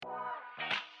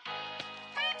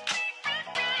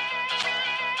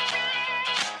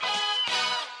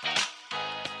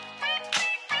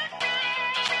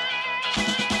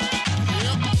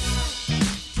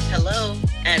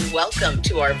welcome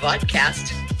to our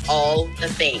vodcast, All the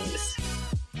Things.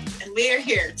 And we are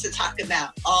here to talk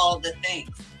about all the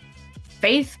things.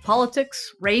 Faith,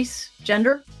 politics, race,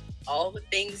 gender. All the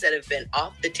things that have been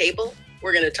off the table,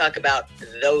 we're going to talk about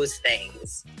those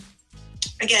things.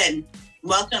 Again,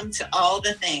 welcome to All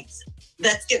the Things.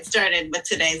 Let's get started with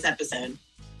today's episode.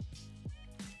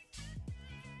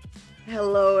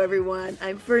 Hello, everyone.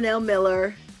 I'm Fernell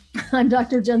Miller. I'm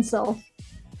Dr. Jen Self.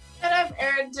 And I'm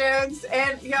Erin Jones.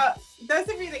 And those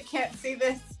of you that can't see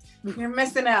this, you're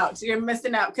missing out. You're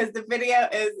missing out because the video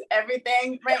is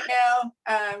everything right now.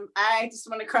 I just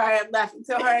want to cry. I'm laughing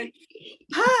so hard.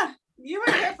 You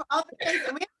were here for all the things.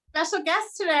 And we have a special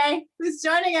guest today who's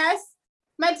joining us.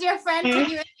 My dear friend, can you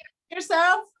introduce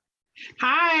yourself?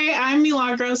 Hi, I'm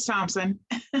Milagros Thompson.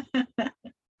 Awesome.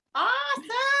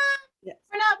 Yeah.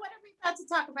 Fernell, what are we about to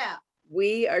talk about?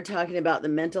 We are talking about the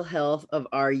mental health of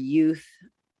our youth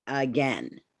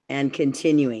again and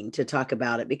continuing to talk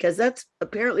about it because that's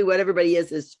apparently what everybody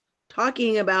is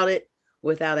talking about it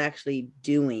without actually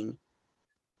doing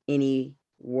any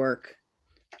work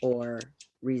or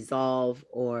resolve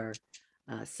or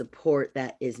support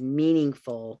that is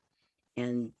meaningful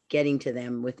and getting to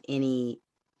them with any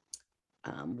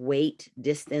weight,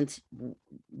 distance,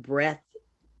 breadth,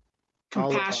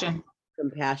 Compassion.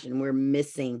 We're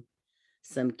missing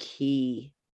some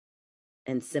key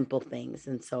and simple things.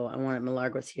 And so I wanted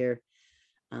Milagros here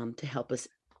to help us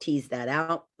tease that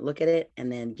out, look at it,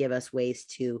 and then give us ways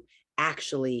to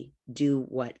actually do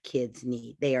what kids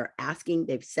need. They are asking,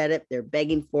 they've said it, they're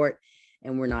begging for it,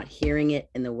 and we're not hearing it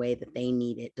in the way that they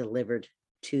need it delivered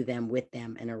to them, with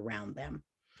them, and around them.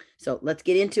 So let's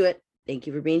get into it. Thank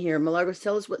you for being here. Milagros,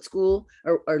 tell us what school,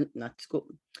 or not school,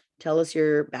 tell us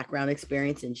your background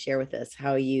experience and share with us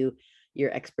how your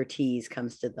expertise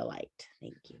comes to the light.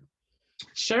 Thank you.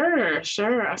 Sure.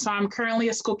 So I'm currently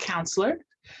a school counselor.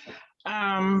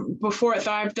 Before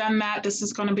I've done that, this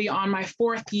is going to be on my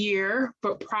 4th year.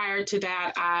 But prior to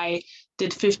that, I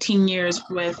did 15 years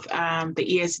with the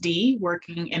ESD,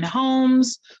 working in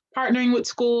homes, partnering with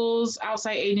schools,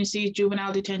 outside agencies,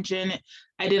 juvenile detention.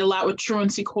 I did a lot with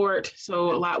truancy court,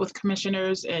 so a lot with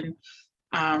commissioners and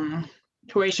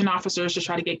probation officers to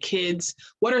try to get kids.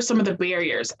 What are some of the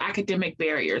barriers, academic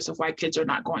barriers of why kids are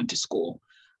not going to school?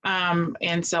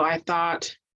 And so I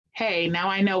thought, hey, now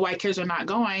I know why kids are not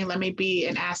going. Let me be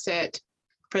an asset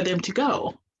for them to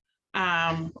go.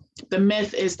 The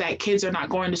myth is that kids are not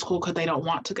going to school because they don't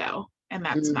want to go. And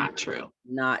that's not true.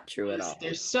 Not true at all.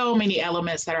 There's so many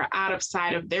elements that are out of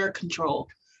sight of their control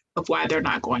of why they're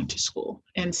not going to school.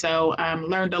 And so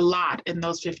learned a lot in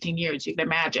those 15 years, you can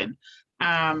imagine,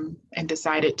 and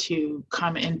decided to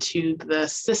come into the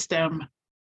system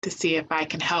to see if I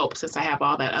can help since I have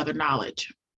all that other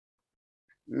knowledge.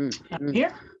 I'm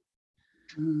here.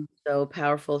 So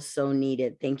powerful, so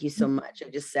needed. Thank you so much. I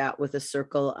just sat with a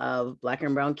circle of Black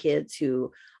and brown kids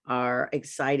who are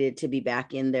excited to be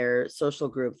back in their social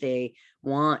group. They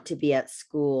want to be at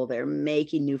school. They're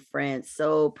making new friends.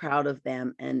 So proud of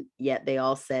them. And yet they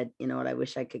all said, you know what, I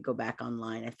wish I could go back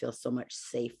online. I feel so much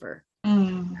safer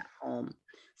at home,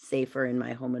 safer in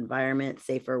my home environment,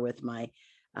 safer with my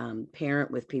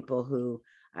parent, with people who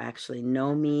actually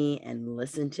know me and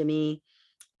listen to me.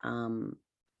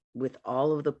 With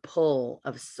all of the pull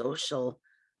of social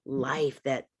life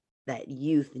that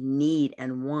youth need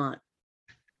and want,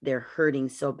 they're hurting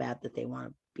so bad that they want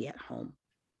to be at home.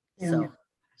 Yeah.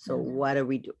 So what do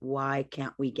we do? Why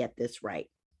can't we get this right?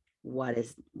 What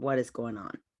is going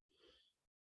on?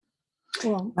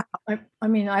 Well, I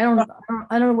mean, I don't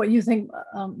know what you think,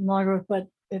 Margaret, but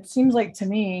it seems like to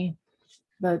me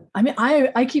that, I mean,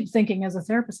 I keep thinking as a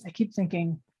therapist, I keep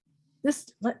thinking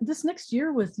this next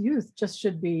year with youth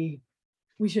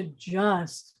we should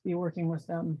just be working with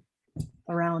them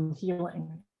around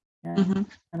healing and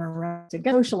around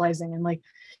socializing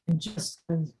and just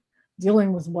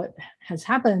dealing with what has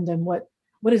happened and what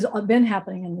has been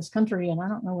happening in this country. And I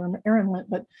don't know where Erin went,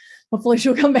 but hopefully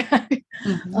she'll come back.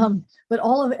 But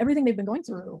everything they've been going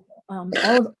through,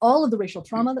 all of the racial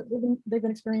trauma that they've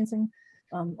been experiencing,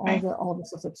 all of the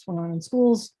stuff that's going on in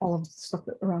schools, all of the stuff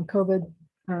around COVID.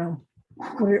 I don't know.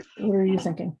 What are you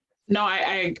thinking? No,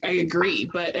 I agree,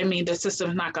 but I mean, the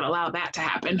system's not going to allow that to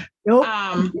happen. Nope.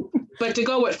 But to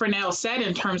go what Fernell said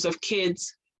in terms of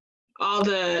kids, all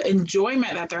the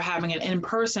enjoyment that they're having in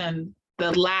person,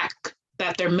 the lack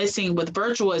that they're missing with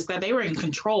virtual is that they were in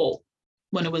control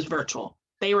when it was virtual.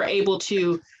 They were able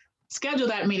to schedule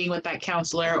that meeting with that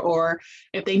counselor, or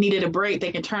if they needed a break,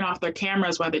 they can turn off their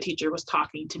cameras while the teacher was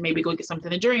talking to maybe go get something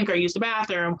to drink or use the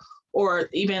bathroom, or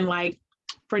even like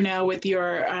Fernell with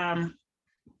your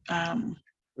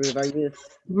Root of Our Youth.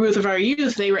 Root of Our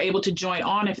Youth, they were able to join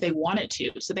on if they wanted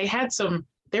to. So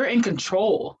they're in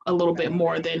control a little bit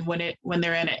more than when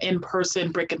they're in an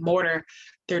in-person brick and mortar.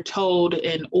 They're told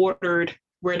and ordered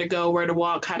where to go, where to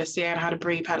walk, how to stand, how to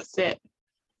breathe, how to sit.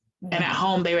 And at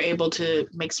home, they were able to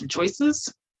make some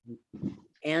choices.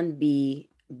 And be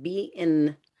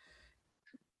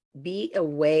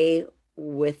away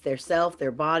with their self,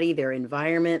 their body, their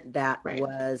environment that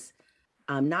was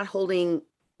not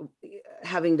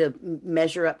having to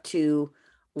measure up to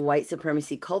white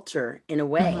supremacy culture in a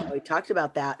way. We talked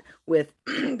about that with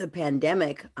the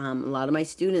pandemic. A lot of my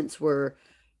students were,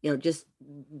 just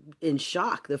in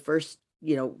shock the first,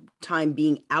 time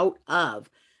being out of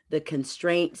the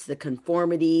constraints, the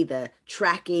conformity, the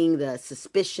tracking, the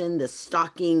suspicion, the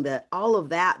stalking, all of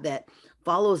that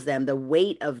follows them, the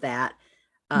weight of that,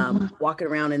 walking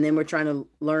around. And then we're trying to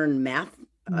learn math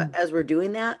as we're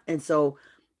doing that. And so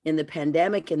in the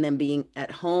pandemic and then being at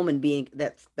home and being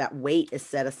that weight is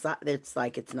set aside, it's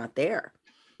like it's not there.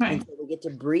 Right. And so they get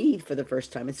to breathe for the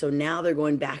first time. And so now they're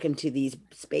going back into these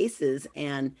spaces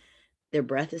and their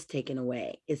breath is taken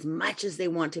away. As much as they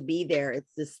want to be there,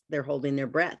 it's just they're holding their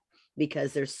breath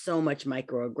because there's so much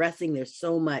microaggressing, there's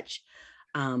so much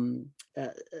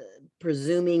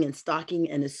presuming and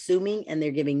stalking and assuming, and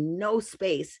they're giving no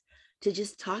space to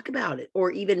just talk about it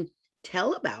or even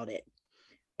tell about it.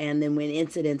 And then when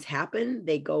incidents happen,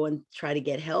 they go and try to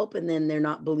get help, and then they're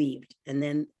not believed.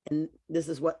 And this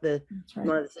is what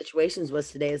one of the situations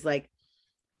was today, is like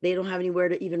they don't have anywhere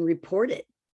to even report it.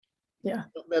 Yeah,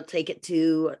 they'll take it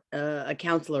to a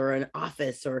counselor or an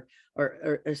office or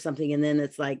something, and then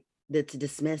it's like it's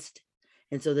dismissed.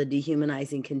 And so the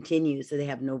dehumanizing continues. So they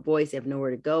have no voice, they have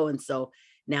nowhere to go, and so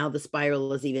now the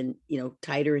spiral is even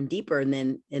tighter and deeper. And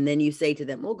then you say to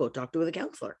them, "Well, go talk to the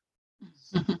counselor."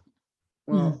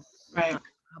 Well, right. How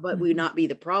about we not be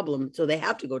the problem? So they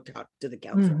have to go talk to the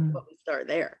counselor. But we start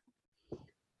there.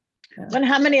 And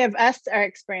how many of us are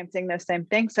experiencing those same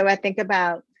things? So I think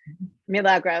about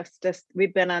Milagros,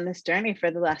 we've been on this journey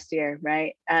for the last year,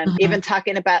 right? Even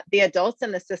talking about the adults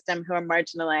in the system who are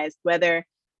marginalized, whether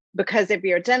because of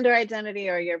your gender identity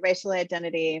or your racial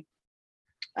identity,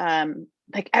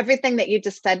 like everything that you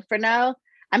just said for now,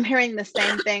 I'm hearing the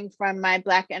same thing from my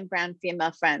Black and brown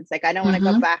female friends. Like, I don't want to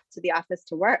go back to the office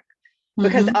to work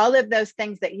because all of those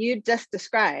things that you just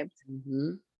described,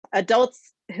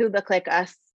 adults who look like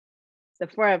us, the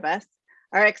four of us,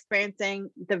 are experiencing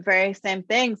the very same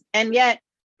things. And yet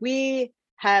we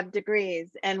have degrees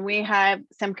and we have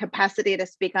some capacity to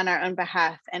speak on our own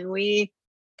behalf, and we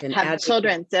have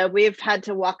children. So we've had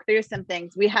to walk through some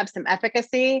things. We have some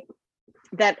efficacy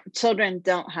that children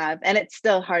don't have, and it's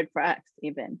still hard for us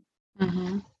even.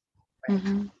 I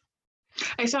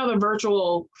saw the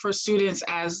virtual for students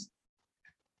as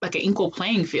like an equal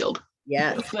playing field.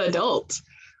 Yes. With the adults,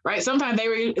 right? Sometimes they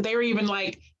were even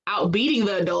like outbeating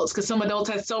the adults because some adults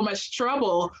had so much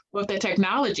trouble with the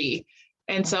technology.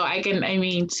 And so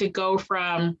to go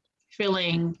from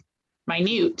feeling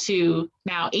minute to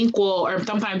now equal, or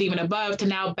sometimes even above, to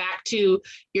now back to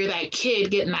you're that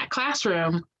kid getting that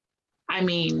classroom.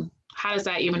 How does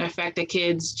that even affect the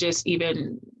kids, just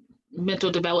even mental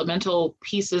developmental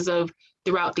pieces of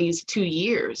throughout these 2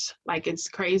 years? Like, it's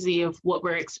crazy of what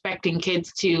we're expecting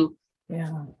kids to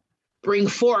bring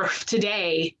forth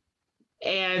today.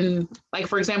 And like,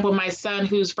 for example, my son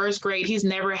who's first grade, he's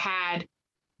never had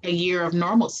a year of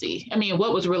normalcy.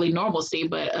 What was really normalcy,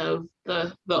 but of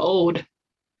the old.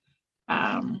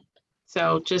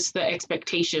 So just the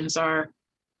expectations are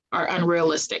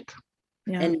unrealistic.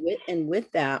 Yeah. And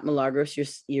with that,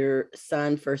 Milagros, your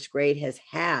son, first grade, has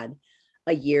had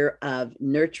a year of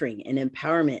nurturing and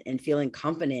empowerment and feeling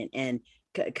confident and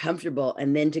comfortable,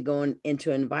 and then to go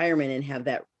into an environment and have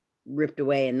that ripped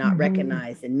away and not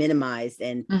recognized and minimized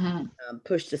and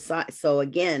pushed aside. So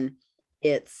again,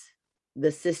 it's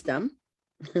the system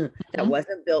that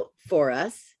wasn't built for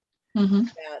us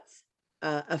that's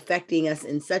affecting us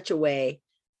in such a way,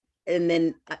 and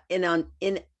then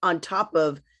on top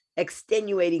of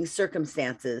extenuating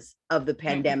circumstances of the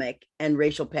pandemic and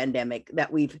racial pandemic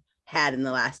that we've had in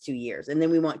the last 2 years. And then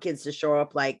we want kids to show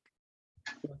up like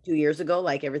 2 years ago,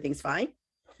 like everything's fine.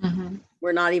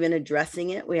 We're not even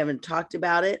addressing it. We haven't talked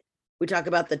about it. We talk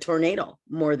about the tornado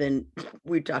more than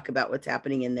we talk about what's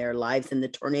happening in their lives and the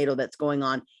tornado that's going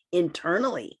on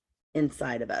internally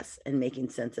inside of us, and making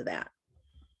sense of that.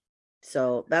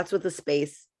 So that's what the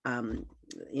space,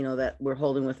 that we're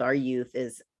holding with our youth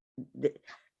is.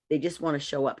 They just want to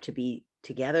show up to be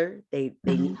together. They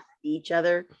need to see each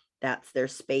other. That's their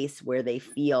space where they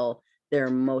feel their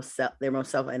most self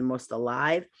and most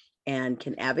alive, and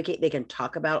can advocate. They can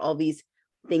talk about all these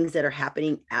things that are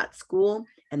happening at school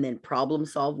and then problem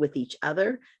solve with each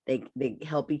other. They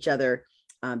help each other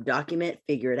document,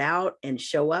 figure it out, and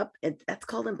show up. And that's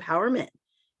called empowerment.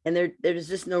 And there's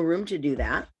just no room to do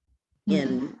that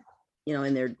in,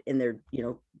 in their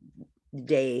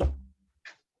day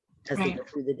as they go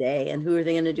through the day. And who are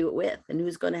they going to do it with? And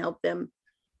who's going to help them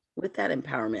with that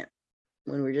empowerment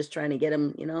when we're just trying to get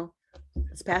them,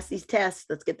 let's pass these tests.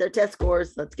 Let's get their test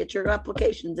scores. Let's get your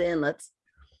applications in. Let's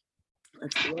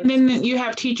and then you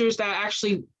have teachers that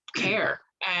actually care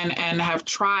and have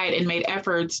tried and made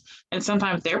efforts, and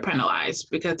sometimes they're penalized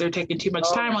because they're taking too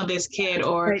much time on this kid,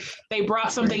 or they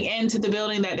brought something into the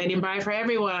building that they didn't buy for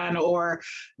everyone, or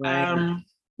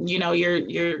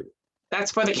you're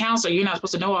that's for the counselor, you're not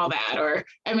supposed to know all that, or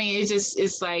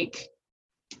it's like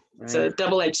it's a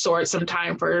double-edged sword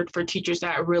sometimes for teachers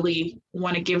that really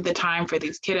want to give the time for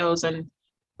these kiddos, and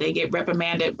they get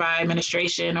reprimanded by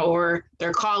administration or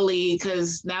their colleague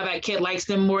because now that kid likes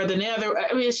them more than the other.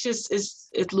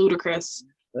 It's ludicrous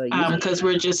because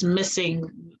we're just missing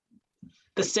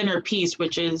the centerpiece,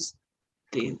 which is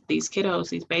these kiddos,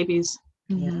 these babies.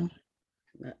 Yeah,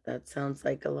 that sounds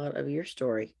like a lot of your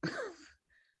story.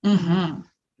 Being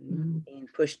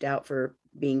pushed out for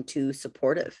being too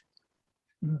supportive.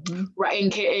 Right,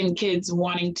 and kids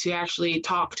wanting to actually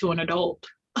talk to an adult.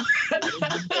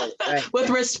 With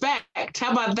respect.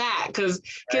 How about that? Because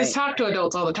kids talk to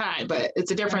adults all the time, but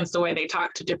it's a difference the way they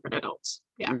talk to different adults.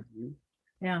 Yeah.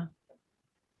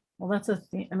 Well, that's a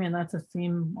theme. That's a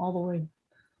theme all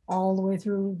the way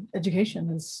through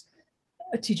education, is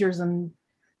teachers and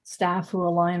staff who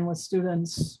align with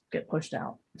students get pushed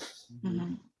out.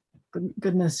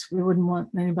 Goodness, we wouldn't want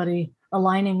anybody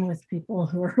aligning with people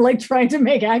who are like trying to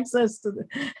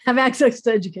have access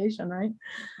to education, right?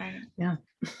 Yeah.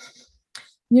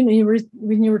 When you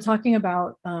were talking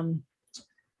about brown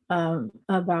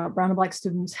and black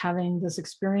students having this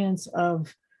experience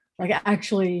of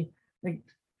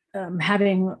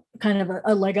having kind of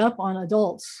a leg up on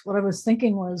adults, what I was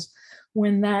thinking was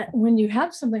when you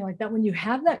have something like that, when you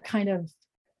have that kind of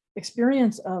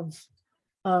experience of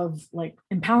like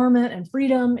empowerment and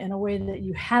freedom in a way that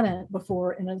you haven't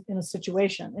before in a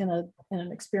situation, in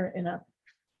an experience, in a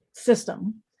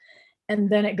system, and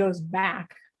then it goes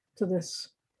back to this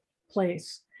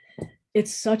place,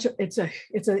 it's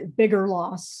a bigger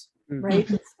loss, right?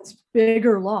 It's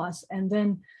bigger loss. And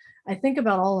then I think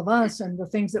about all of us and the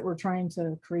things that we're trying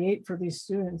to create for these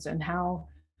students, and how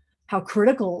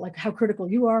critical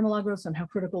you are, Milagros, and how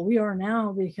critical we are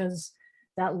now, because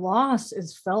that loss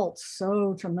is felt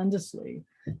so tremendously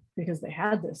because they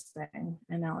had this thing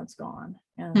and now it's gone,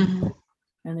 and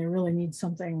they really need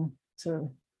something to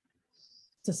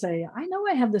say, I know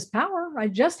I have this power. I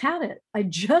just had it. I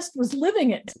just was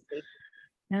living it.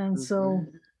 And so,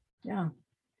 yeah.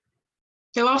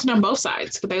 They lost on both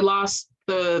sides. They lost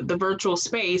the virtual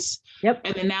space. Yep.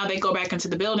 And then now they go back into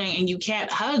the building and you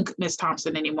can't hug Miss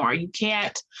Thompson anymore. You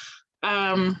can't,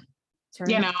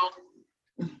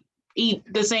 eat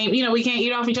the same, we can't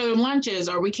eat off each other's lunches,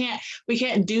 or we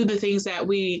can't do the things that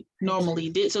we normally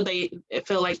did. So they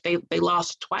feel like they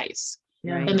lost twice.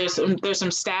 Yeah. And there's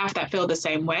some staff that feel the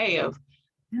same way of,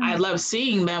 I love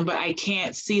seeing them, but I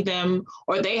can't see them,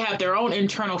 or they have their own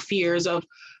internal fears of,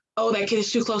 oh, that kid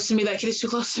is too close to me. That kid is too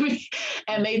close to me.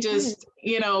 And they just,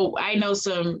 I know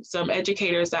some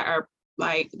educators that are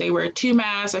like, they wear 2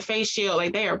 masks, a face shield,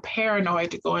 like they are paranoid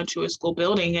to go into a school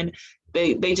building, and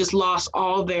they just lost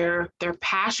all their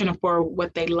passion for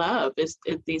what they love is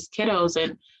these kiddos,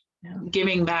 and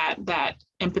giving that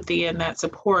empathy and that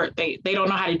support. They don't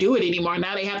know how to do it anymore.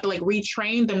 Now they have to like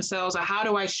retrain themselves. How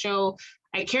do I show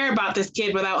I care about this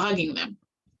kid without hugging them?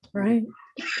 Right.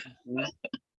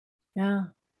 Yeah.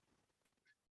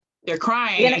 They're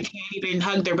crying. I can't even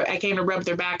I can't even rub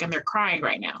their back, and they're crying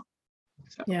right now.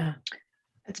 So. Yeah.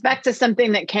 It's back to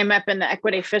something that came up in the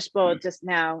equity fishbowl just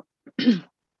now.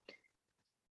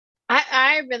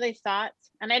 I really thought,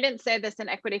 and I didn't say this in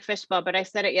equity fishbowl, but I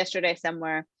said it yesterday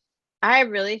somewhere. I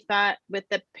really thought with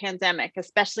the pandemic,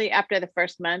 especially after the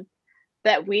first month,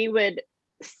 that we would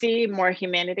see more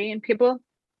humanity in people.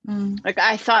 Like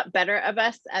I thought better of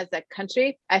us as a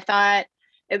country. I thought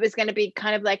it was going to be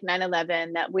kind of like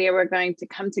 9/11, that we were going to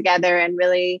come together and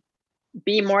really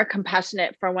be more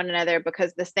compassionate for one another,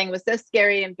 because this thing was so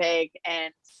scary and big,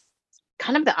 and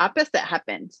kind of the opposite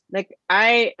happened. Like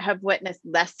I have witnessed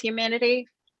less humanity,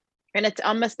 and it's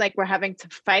almost like we're having to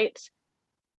fight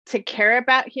to care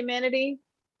about humanity.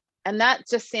 And that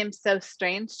just seems so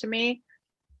strange to me,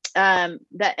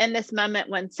 that in this moment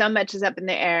when so much is up in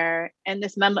the air, in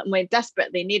this moment when we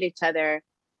desperately need each other,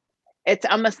 it's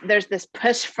almost, there's this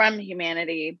push from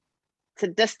humanity to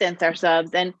distance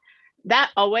ourselves, and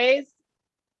that always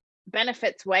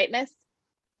benefits whiteness.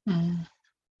 Mm.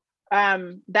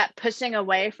 That pushing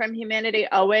away from humanity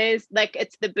always, like,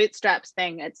 it's the bootstraps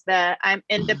thing, it's the I'm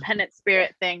independent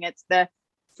spirit thing, it's the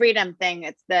freedom thing,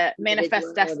 it's the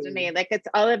manifest destiny, like it's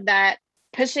all of that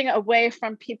pushing away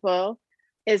from people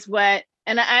is what.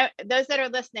 And those that are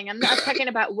listening, I'm not talking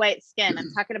about white skin,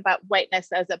 I'm talking about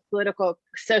whiteness as a political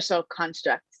social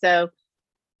construct. So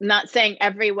I'm not saying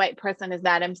every white person is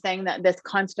that, I'm saying that this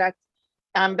construct.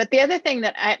 But the other thing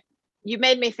that you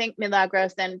made me think,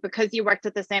 Milagros, and because you worked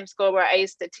at the same school where I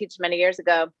used to teach many years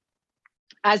ago,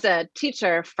 as a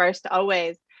teacher first,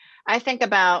 always, I think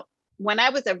about when I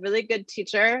was a really good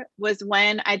teacher was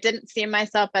when I didn't see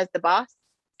myself as the boss,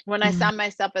 when I saw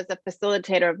myself as a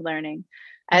facilitator of learning,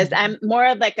 as I'm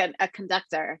more like a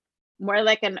conductor, more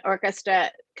like an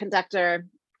orchestra conductor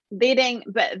leading,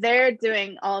 but they're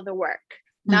doing all the work,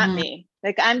 not me.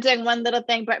 Like I'm doing one little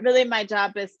thing, but really my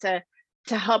job is to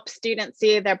help students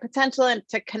see their potential and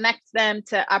to connect them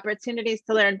to opportunities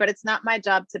to learn, but it's not my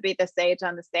job to be the sage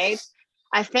on the stage.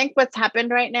 I think what's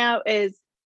happened right now is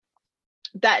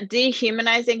that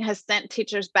dehumanizing has sent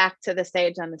teachers back to the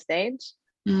sage on the stage.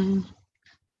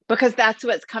 Because that's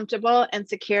what's comfortable and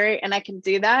secure, and I can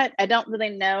do that. I don't really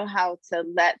know how to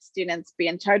let students be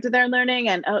in charge of their learning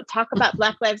and talk about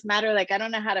Black Lives Matter. Like, I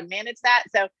don't know how to manage that.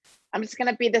 So I'm just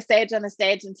gonna be the sage on the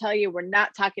stage and tell you we're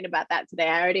not talking about that today.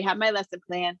 I already have my lesson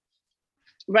plan,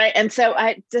 right? And so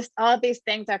I just, all of these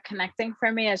things are connecting for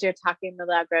me as you're talking,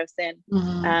 Milagros,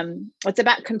 and it's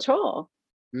about control.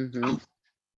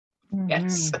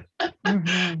 Yes.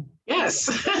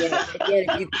 Yes. Yeah, again,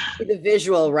 if you see the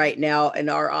visual right now and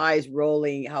our eyes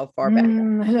rolling, how far back.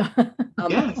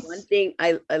 Yes. One thing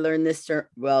I learned this term,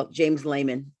 well, James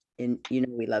Lehman, and you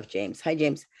know we love James. Hi,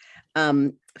 James.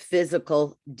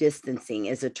 Physical distancing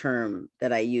is a term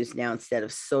that I use now instead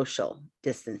of social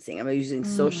distancing. I'm using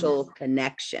social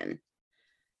connection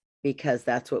because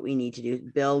that's what we need to do,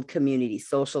 build community,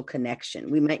 social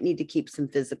connection. We might need to keep some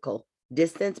physical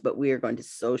distance, but we are going to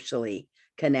socially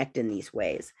connect in these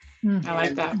ways. I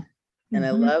like that. And I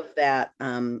love that.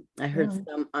 I heard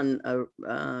some on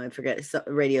I forget,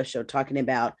 a radio show talking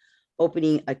about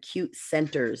opening acute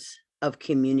centers of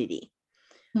community,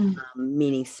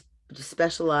 meaning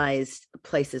specialized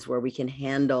places where we can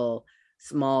handle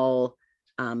small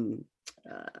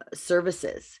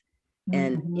services.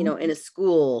 And, you know, in a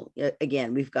school,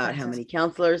 again, we've got how many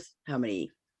counselors, how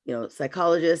many, you know,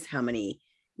 psychologists, how many,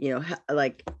 you know,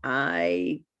 like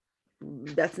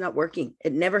that's not working.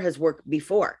 It never has worked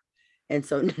before. And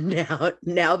so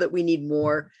now that we need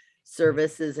more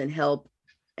services and help,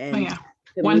 and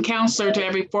one counselor to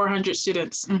every 400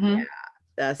 students. Yeah,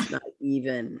 that's not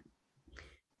even.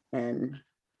 And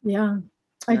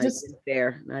not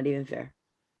even fair.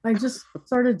 I just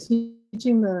started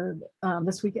teaching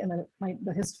this weekend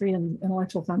the history and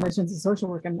intellectual foundations of social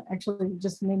work, and actually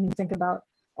just made me think about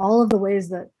all of the ways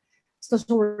that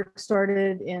social work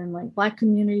started in like Black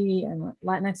community and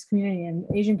Latinx community and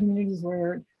Asian communities,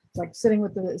 where it's like sitting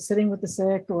with the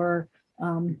sick, or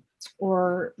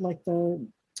like the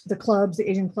clubs, the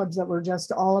Asian clubs that were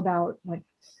just all about like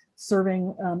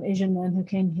serving Asian men who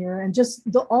came here, and just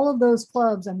all of those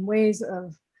clubs and ways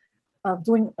of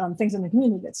doing things in the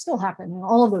community that still happen in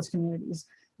all of those communities.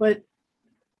 But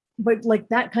like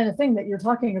that kind of thing that you're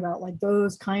talking about, like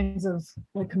those kinds of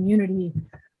like community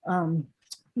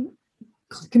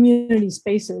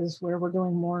spaces where we're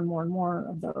doing more and more and more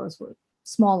of those, were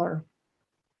smaller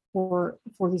for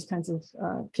these kinds of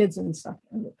kids and stuff.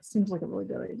 And it seems like a really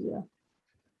good idea.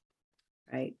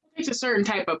 Right. It takes a certain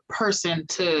type of person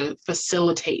to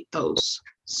facilitate those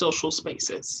social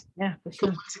spaces. Yeah, for sure.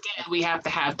 Once again, we have to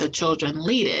have the children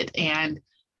lead it, and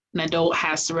an adult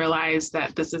has to realize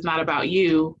that this is not about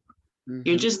you.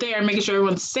 You're just there making sure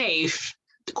everyone's safe,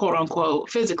 quote unquote,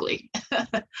 physically,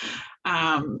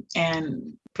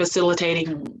 and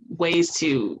facilitating ways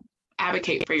to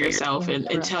advocate for yourself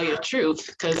and tell your truth,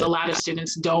 because a lot of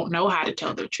students don't know how to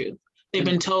tell their truth. They've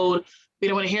been told, we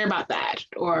don't want to hear about that,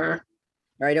 or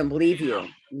I don't believe you.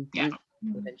 Yeah.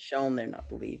 They've been shown they're not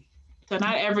believed. So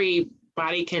not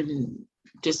everybody can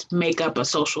just make up a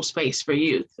social space for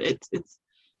youth. It's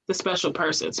the special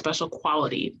person, special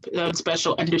quality,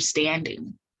 special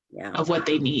understanding of what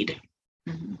they need.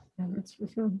 Yeah, that's for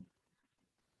sure.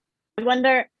 I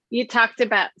wonder, you talked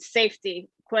about safety,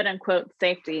 quote unquote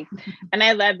safety. And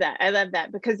I love that. I love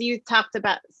that because you talked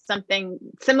about something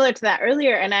similar to that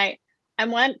earlier. And I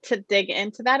want to dig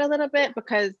into that a little bit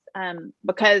because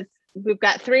we've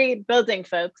got three building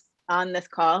folks on this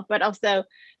call, but also,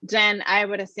 Jen, I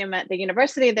would assume at the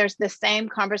university, there's the same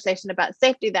conversation about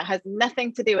safety that has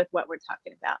nothing to do with what we're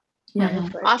talking about. Yeah, Mhm.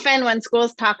 that's right. Often when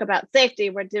schools talk about safety,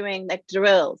 we're doing like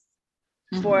drills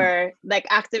for like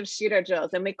active shooter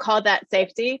drills, and we call that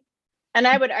safety. And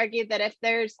I would argue that if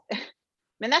there's, I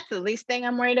mean, that's the least thing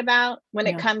I'm worried about when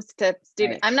it Yeah. comes to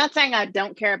student. Right. I'm not saying I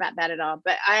don't care about that at all,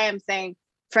 but I am saying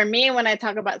for me, when I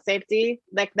talk about safety,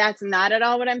 like that's not at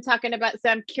all what I'm talking about. So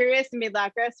I'm curious,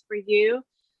 Milagros, for you,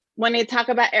 when you talk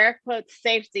about air quotes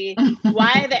safety,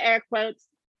 why the air quotes,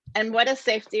 and what does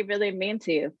safety really mean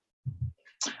to you?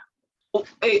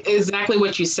 Exactly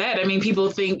what you said. I mean, people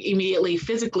think immediately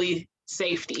physically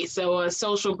safety. So a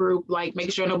social group, like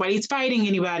making sure nobody's fighting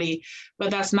anybody, but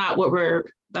that's not what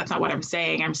I'm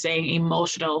saying. I'm saying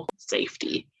emotional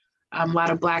safety. A lot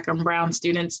of Black and brown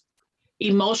students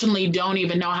emotionally don't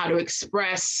even know how to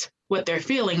express what they're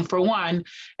feeling, for one.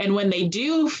 And when they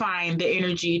do find the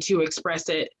energy to express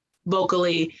it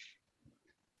vocally,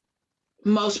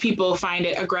 most people find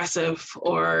it aggressive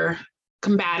or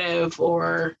combative,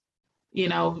 or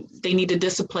they need to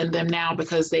discipline them now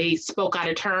because they spoke out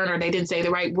of turn, or they didn't say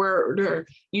the right word, or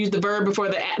use the verb before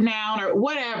the noun, or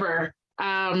whatever.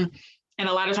 And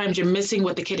a lot of times you're missing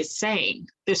what the kid is saying.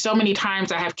 There's so many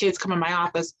times I have kids come in my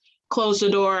office, close the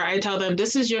door. I tell them,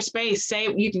 this is your space.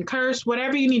 Say, you can curse,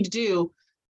 whatever you need to do,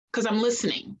 because I'm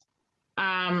listening.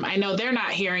 I know they're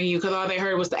not hearing you because all they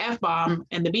heard was the F-bomb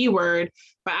and the B word,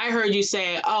 but I heard you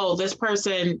say, oh, this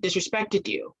person disrespected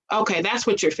you. Okay, that's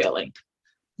what you're feeling.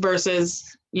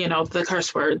 Versus, the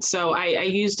curse words. So I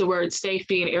use the word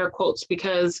safety in air quotes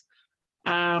because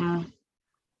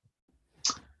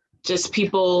just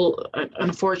people,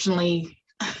 unfortunately,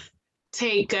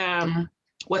 take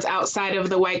what's outside of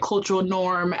the white cultural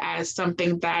norm as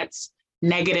something that's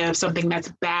negative, something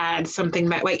that's bad, something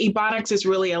that, like, Ebonics is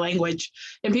really a language,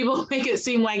 and people make it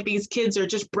seem like these kids are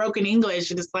just broken English,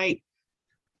 and it's like,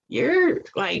 you're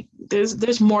like,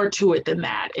 there's more to it than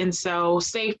that. And so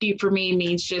safety for me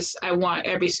means just, I want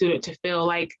every student to feel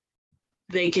like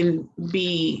they can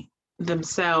be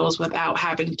themselves without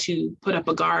having to put up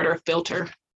a guard or filter.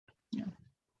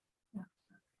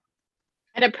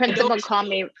 I had a principal call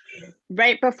me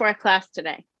right before class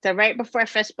today. So right before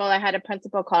Fishbowl, I had a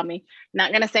principal call me,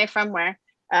 not going to say from where.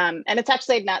 And it's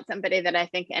actually not somebody that I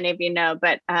think any of you know,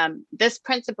 but this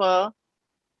principal,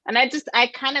 and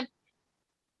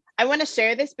I want to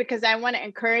share this because I want to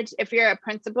encourage, if you're a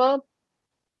principal,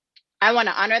 I want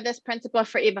to honor this principal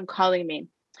for even calling me.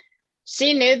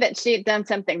 She knew that she had done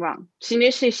something wrong. She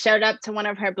knew she showed up to one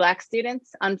of her Black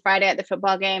students on Friday at the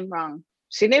football game wrong.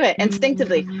 She knew it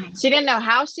instinctively. She didn't know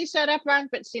how she showed up wrong,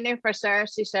 but she knew for sure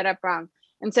she showed up wrong.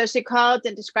 And so she called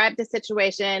and described the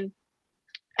situation.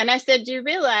 And I said, do you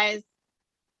realize,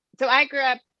 so I grew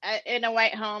up in a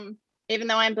white home. Even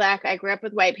though I'm Black, I grew up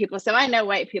with white people. So I know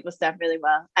white people stuff really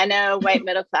well. I know white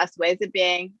middle class ways of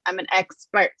being. I'm an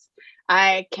expert.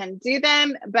 I can do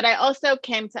them, but I also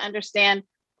came to understand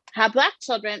how Black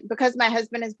children, because my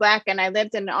husband is Black and I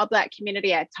lived in an all Black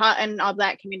community, I taught in an all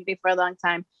Black community for a long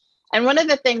time. And one of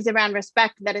the things around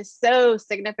respect that is so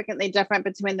significantly different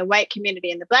between the white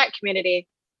community and the Black community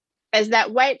is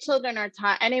that white children are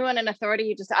taught anyone in authority,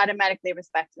 you just automatically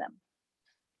respect them.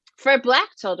 For Black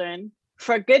children,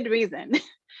 for good reason,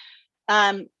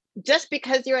 just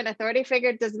because you're an authority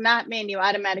figure does not mean you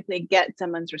automatically get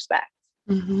someone's respect.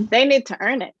 They need to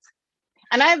earn it.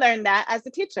 And I learned that as a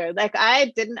teacher. Like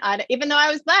I didn't, even though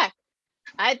I was Black,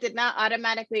 I did not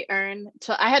automatically earn,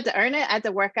 I had to earn it, I had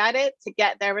to work at it to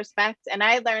get their respect. And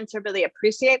I learned to really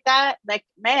appreciate that. Like,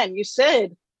 man, you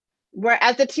should,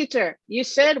 as a teacher, you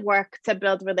should work to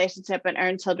build relationship and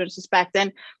earn children's respect.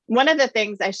 And one of the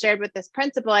things I shared with this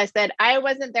principal, I said, I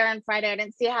wasn't there on Friday, I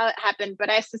didn't see how it happened, but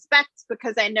I suspect,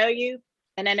 because I know you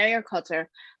and I know your culture,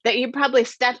 that you probably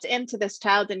stepped into this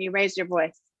child and you raised your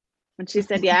voice. And she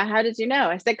said, yeah, how did you know?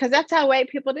 I said, because that's how white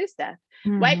people do stuff.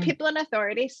 White people in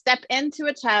authority step into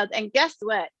a child, and guess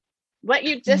what? What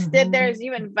you just did there is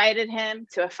you invited him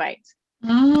to a fight.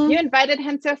 You invited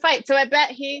him to a fight. So I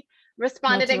bet he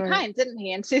responded in kind, didn't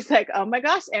he? And she's like, oh my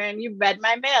gosh, Erin, you read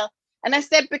my mail. And I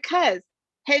said, because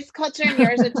his culture and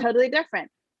yours are totally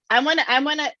different. I want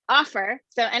to offer,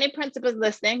 so any principals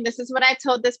listening, this is what I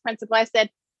told this principal. I said,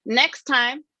 next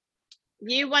time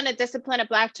you want to discipline a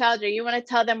Black child or you want to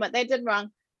tell them what they did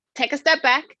wrong, take a step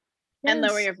back and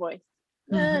lower your voice.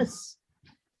 Yes.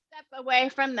 Step away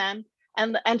from them.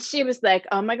 And she was like,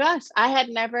 oh my gosh, I had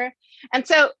never. And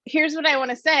so here's what I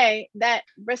want to say, that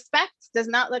respect does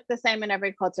not look the same in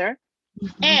every culture.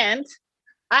 And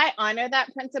I honor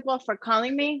that principal for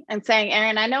calling me and saying,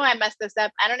 Erin, I know I messed this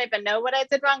up. I don't even know what I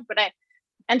did wrong, but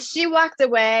And she walked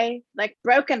away like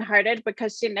brokenhearted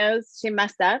because she knows she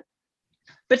messed up.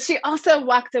 But she also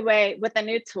walked away with a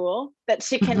new tool that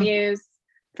she can use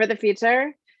for the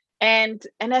future. And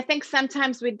I think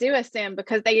sometimes we do assume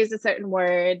because they use a certain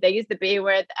word, they use the B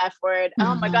word, the F word.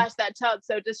 Oh my gosh, that child's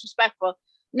so disrespectful.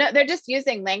 No, they're just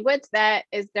using language that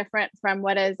is different from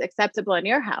what is acceptable in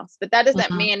your house. But that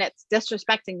doesn't mean it's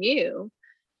disrespecting you.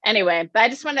 Anyway, but I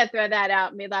just want to throw that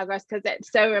out, Milagros, because it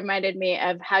so reminded me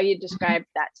of how you described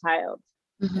that child.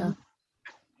 Yeah.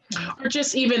 Or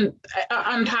just even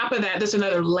on top of that, there's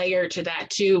another layer to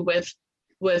that too, with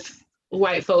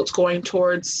white folks going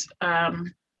towards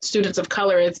students of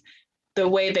color, is the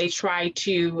way they try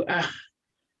to,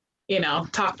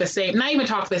 talk the same, not even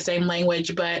talk the same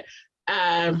language, but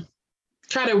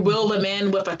try to will them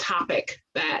in with a topic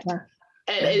that,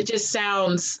 and it just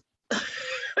sounds,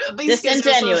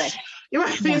 disingenuous.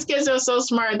 These kids are so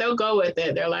smart, they'll go with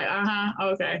it. They're like,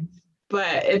 okay.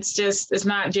 But it's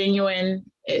not genuine.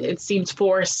 It seems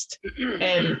forced.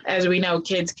 And as we know,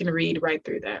 kids can read right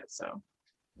through that, so.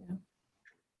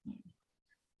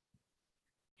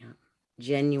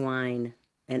 Genuine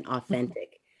and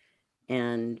authentic,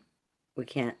 and we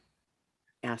can't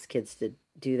ask kids to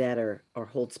do that or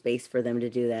hold space for them to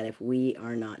do that if we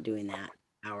are not doing that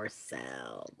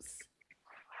ourselves.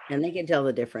 And they can tell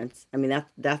the difference. I mean,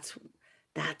 that's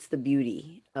the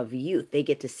beauty of youth. They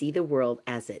get to see the world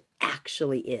as it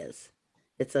actually is.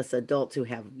 It's us adults who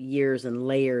have years and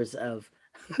layers of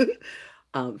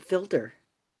filter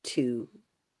to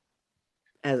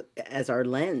as our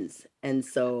lens. And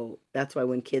so that's why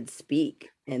when kids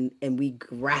speak and we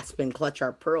grasp and clutch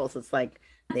our pearls, it's like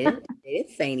they didn't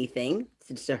say anything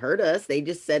to hurt us. They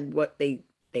just said what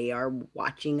they are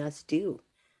watching us do,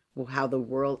 how the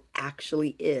world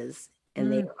actually is,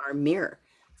 and they are our mirror.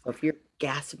 So if you're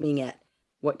gasping at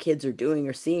what kids are doing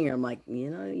or seeing, I'm like, you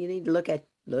need to look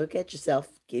at yourself,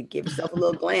 give yourself a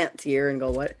little glance here and go,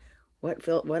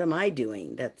 what am I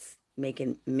doing that's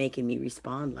making me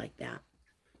respond like that?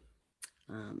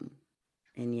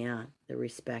 And yeah, the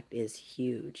respect is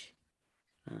huge.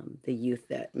 The youth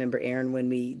remember Aaron, when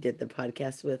we did the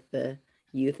podcast with the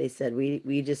youth, they said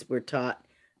we just were taught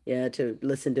to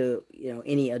listen to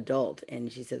any adult,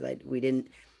 and she says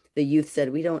the youth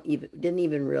said we didn't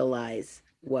even realize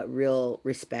what real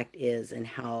respect is, and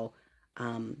how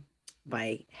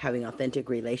by having authentic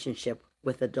relationship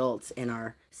with adults in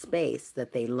our space,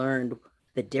 that they learned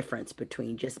the difference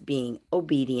between just being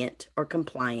obedient or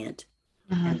compliant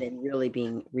and then really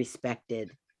being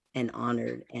respected and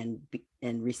honored and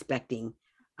respecting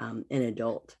an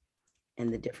adult,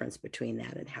 and the difference between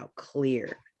that, and how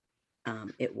clear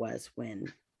it was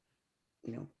when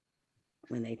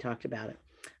they talked about it.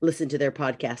 Listen to their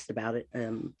podcast about it,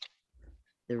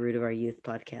 the Root of Our Youth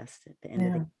podcast at the end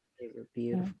of the day. They were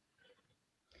beautiful.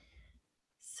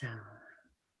 So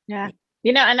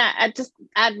and I just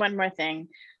add one more thing.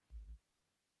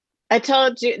 I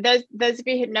told you, those of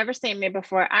you who've never seen me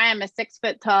before, I am a 6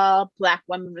 foot tall Black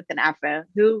woman with an afro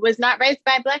who was not raised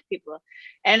by Black people.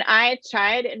 And I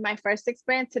tried in my first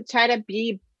experience to try to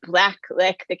be Black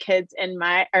like the kids in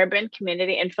my urban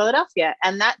community in Philadelphia.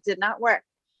 And that did not work.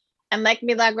 And like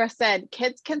Milagros said,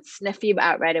 kids can sniff you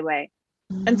out right away.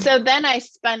 And so then I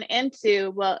spun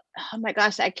into, well, oh my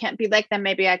gosh, I can't be like them.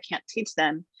 Maybe I can't teach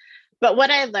them. But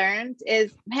what I learned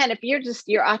is, man, if you're just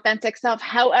your authentic self,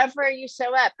 however you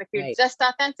show up, if you're just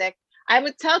authentic, I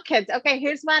would tell kids, okay,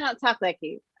 here's why I don't talk like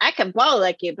you. I can bowl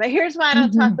like you, but here's why I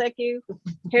don't talk like you.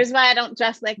 Here's why I don't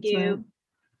dress like you.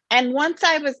 And once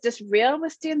I was just real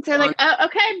with students, they're like, oh,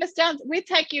 okay, Miss Jones, we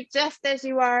take you just as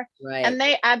you are. Right. And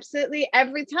they absolutely,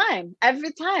 every time, I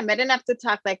didn't have to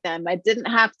talk like them. I didn't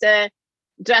have to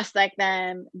dress like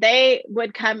them. They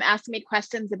would come ask me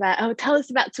questions about, oh, tell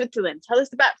us about Switzerland, tell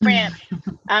us about France.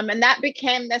 And that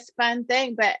became this fun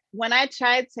thing. But when I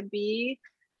tried to be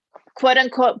quote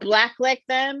unquote Black like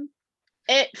them,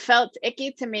 it felt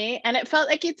icky to me and it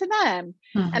felt icky to them.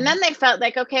 And then they felt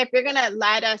like, okay, if you're going to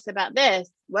lie to us about this,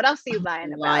 what else are you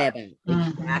lying about?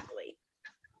 Exactly.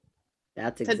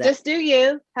 That's exactly. So just do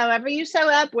you, however you show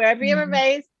up, wherever you were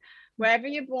raised, wherever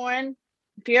you're born.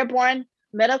 If you're born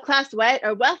middle-class white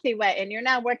or wealthy white and you're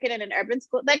now working in an urban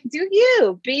school, like, do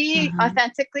you be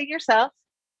authentically yourself,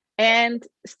 and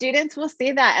students will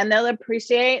see that and they'll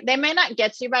appreciate. They may not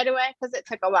get you right away, because it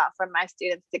took a while for my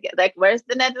students to get like, where's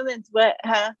the Netherlands, what,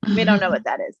 we don't know what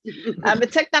that is.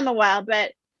 It took them a while,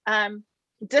 but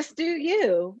just do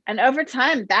you, and over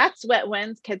time, that's what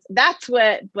wins kids. That's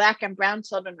what Black and brown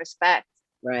children respect,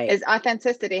 right? Is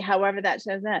authenticity, however that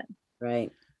shows up.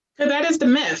 Right. So that is the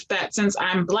myth that since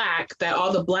I'm Black, that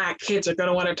all the Black kids are going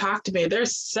to want to talk to me.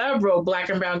 There's several Black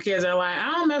and brown kids that are like,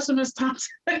 I don't mess with Miss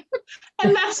Thompson.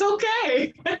 And that's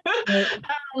okay.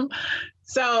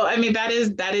 So, I mean, that is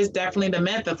definitely the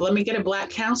myth of, let me get a Black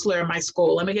counselor in my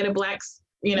school. Let me get a Black,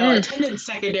 attendance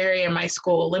secretary in my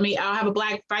school. I'll have a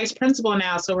Black vice principal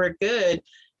now, so we're good.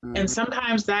 And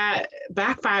sometimes that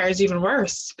backfires even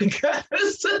worse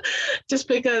because just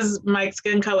because my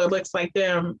skin color looks like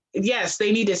them, yes,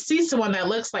 they need to see someone that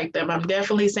looks like them. I'm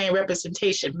definitely saying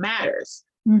representation matters,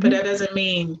 but that doesn't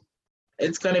mean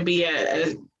it's going to be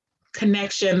a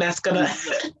connection that's going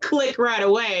to click right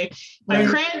away. My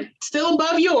cred still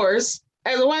above yours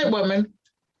as a white woman,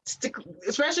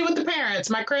 especially with the parents.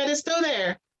 My cred is still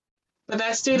there, but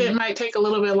that student might take a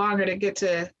little bit longer to get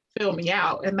to fill me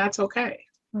out, and that's okay.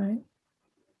 Right.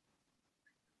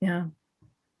 Yeah.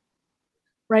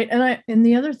 Right. And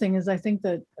the other thing is, I think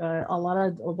that a lot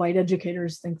of white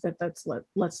educators think that that's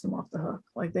lets them off the hook.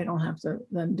 Like they don't have to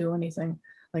then do anything.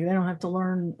 Like they don't have to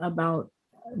learn about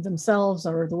themselves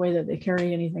or the way that they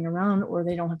carry anything around, or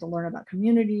they don't have to learn about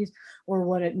communities or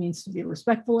what it means to be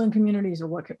respectful in communities, or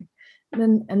what could,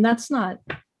 and that's not,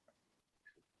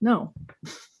 no,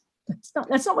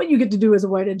 that's not what you get to do as a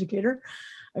white educator.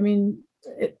 I mean,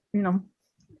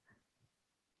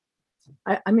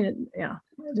 I mean, yeah,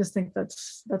 I just think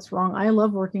that's wrong. I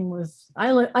love working with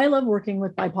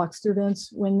BIPOC students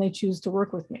when they choose to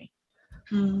work with me.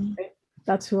 Right?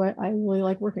 That's who I really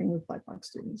like working with BIPOC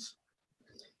students.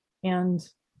 And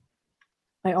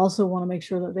I also want to make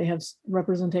sure that they have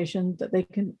representation that they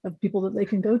can, of people that they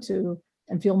can go to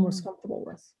and feel most comfortable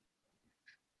with.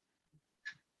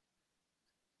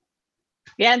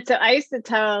 Yeah, and so I used to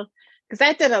tell, because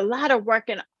I did a lot of work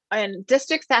in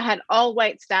districts that had all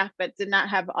white staff but did not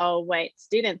have all white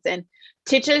students, and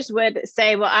teachers would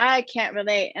say, well, I can't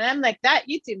relate, and I'm like, that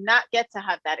you do not get to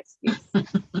have that excuse.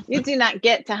 You do not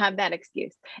get to have that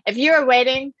excuse. If you are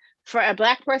waiting for a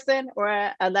Black person or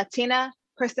a Latina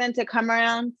person to come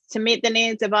around to meet the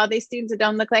needs of all these students that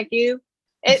don't look like you,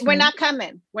 we're not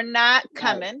coming. We're not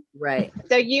coming. Right.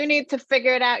 So you need to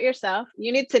figure it out yourself.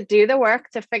 You need to do the work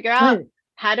to figure out,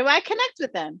 how do I connect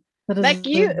with them? Like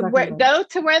go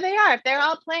to where they are. If they're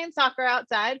all playing soccer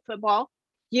outside, football,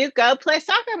 you go play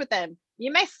soccer with them.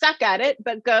 You may suck at it,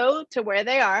 but go to where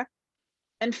they are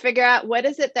and figure out, what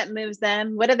is it that moves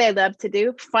them? What do they love to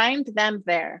do? Find them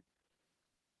there.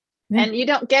 And you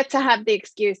don't get to have the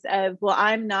excuse of, well,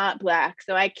 I'm not Black,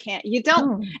 so I can't. You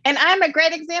don't. And I'm a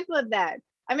great example of that.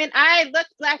 I mean, I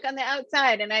looked Black on the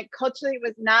outside and I culturally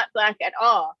was not Black at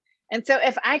all. And so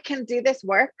if I can do this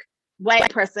work,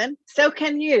 white person, so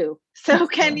can you. So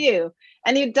can you.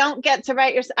 And you don't get to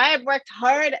write I have worked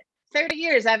hard, 30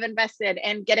 years I've invested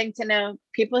in getting to know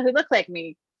people who look like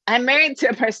me. I'm married to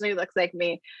a person who looks like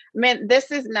me. I mean,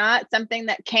 this is not something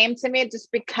that came to me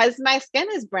just because my skin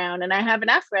is brown and I have an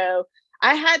afro.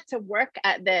 I had to work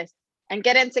at this and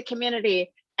get into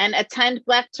community and attend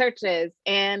Black churches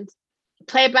and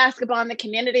play basketball in the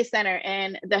community center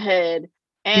in the hood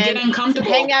and get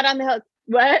uncomfortable. Hang out on the hill.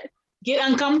 What? Get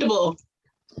uncomfortable.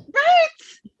 Right.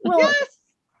 Well, yes.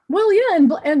 Well, yeah,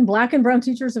 and Black and brown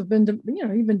teachers have been,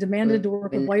 you've been demanded to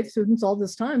work with white students all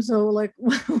this time. So, like,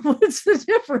 what's the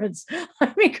difference?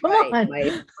 I mean, come on.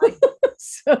 Right.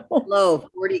 So Low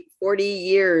 40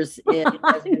 years in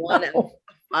as one of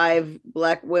 5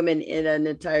 Black women in an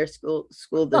entire school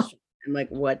district. I'm like,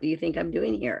 what do you think I'm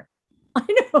doing here? I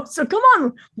know. So come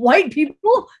on, white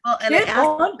people, and get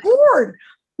on board.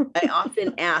 I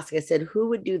often ask, I said, who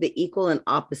would do the equal and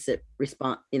opposite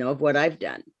response, of what I've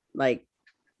done? Like,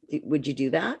 would you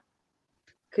do that?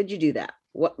 Could you do that?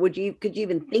 Could you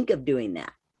even think of doing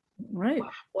that? Right.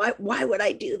 Why would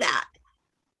I do that?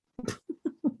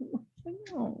 I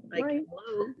know, like, right?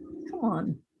 hello. Come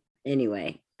on.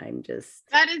 Anyway, I'm just.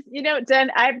 That is,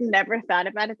 Jen, I've never thought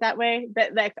about it that way,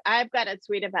 but like, I've got to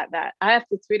tweet about that. I have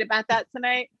to tweet about that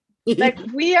tonight. Like,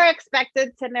 we are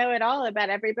expected to know it all about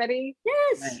everybody.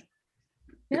 Yes. Right.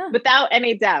 Yeah. Without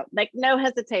any doubt, like, no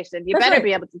hesitation. You better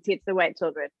be able to teach the white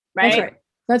children, right?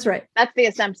 That's right. That's the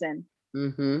assumption.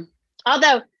 Mm-hmm.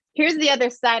 Although, here's the other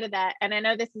side of that. And I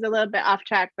know this is a little bit off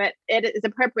track, but it is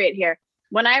appropriate here.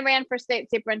 When I ran for state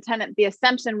superintendent, the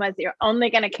assumption was you're only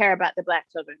going to care about the Black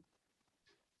children.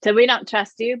 So we don't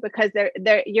trust you because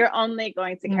you're only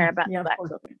going to care about the Black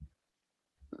children.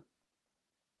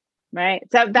 Right.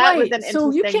 So that was an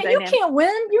interesting dynamic. You can't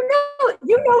win.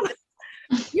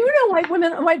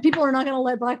 White people are not going to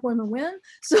let Black women win.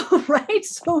 So, right.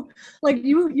 So like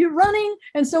you're running.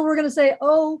 And so we're going to say,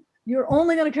 oh, you're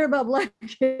only going to care about Black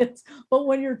kids. But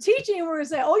when you're teaching, we're going to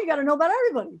say, oh, you got to know about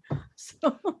everybody.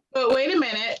 So. But wait a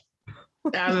minute.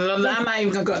 I'm not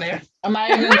even gonna go there. I'm not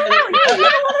even gonna You don't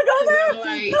want to go there?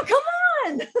 Like, No, come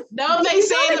on. no, they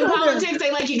say in the Gotta go there. politics,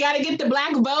 they like, you gotta get the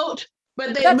black vote,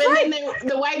 but That's then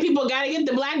the white people gotta get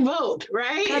the black vote,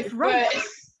 right? That's right.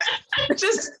 But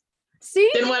just See,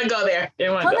 didn't want to go there.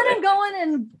 Didn't want to coming go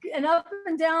and going and up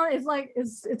and down is like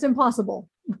it's impossible.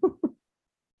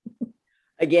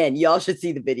 Again, y'all should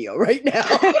see the video right now.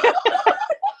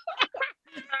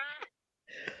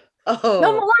 No, Oh,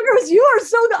 Milagros, you are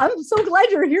so. I'm so glad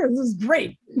you're here. This is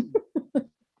great.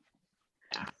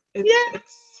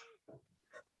 It's-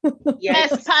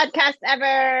 Best podcast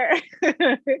ever.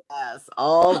 yes,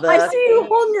 all the. I see you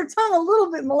holding your tongue a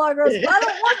little bit, Milagros. But I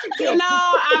don't want you to. You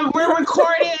know, we're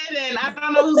recorded, and I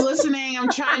don't know who's listening. I'm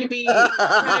trying to be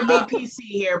PC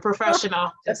here,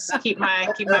 professional. Just keep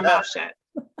my mouth shut.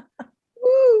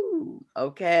 Woo.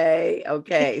 Okay.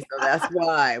 So that's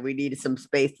why we needed some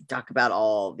space to talk about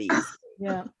all these.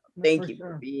 Yeah. Thank for you for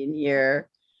sure. being here.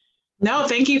 No,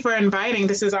 thank you for inviting.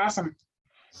 This is awesome.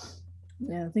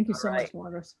 Yeah. Thank you so All right. much,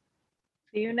 Milagros.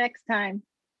 See you next time.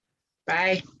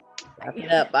 Bye. Wrap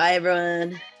it up. Bye,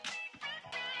 everyone.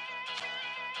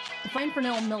 To find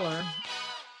Fernell Miller,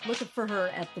 look for her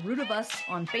at The Root of Us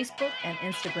on Facebook and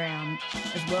Instagram,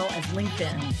 as well as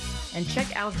LinkedIn, and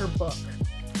check out her book,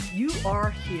 You Are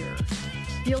Here,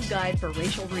 Field Guide for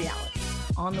Racial Reality,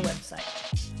 on the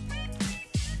website.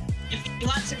 If you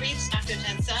want to reach Dr.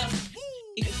 Jen So,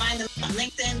 you can find them on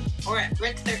LinkedIn or at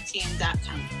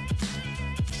brick13.com.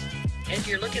 And if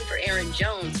you're looking for Erin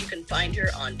Jones, you can find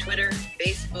her on Twitter,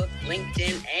 Facebook,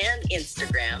 LinkedIn, and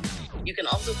Instagram. You can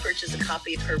also purchase a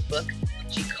copy of her book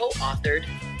she co-authored,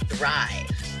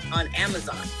 Thrive, on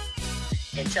Amazon.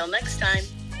 Until next time.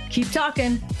 Keep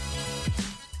talking.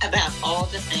 About all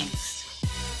the things.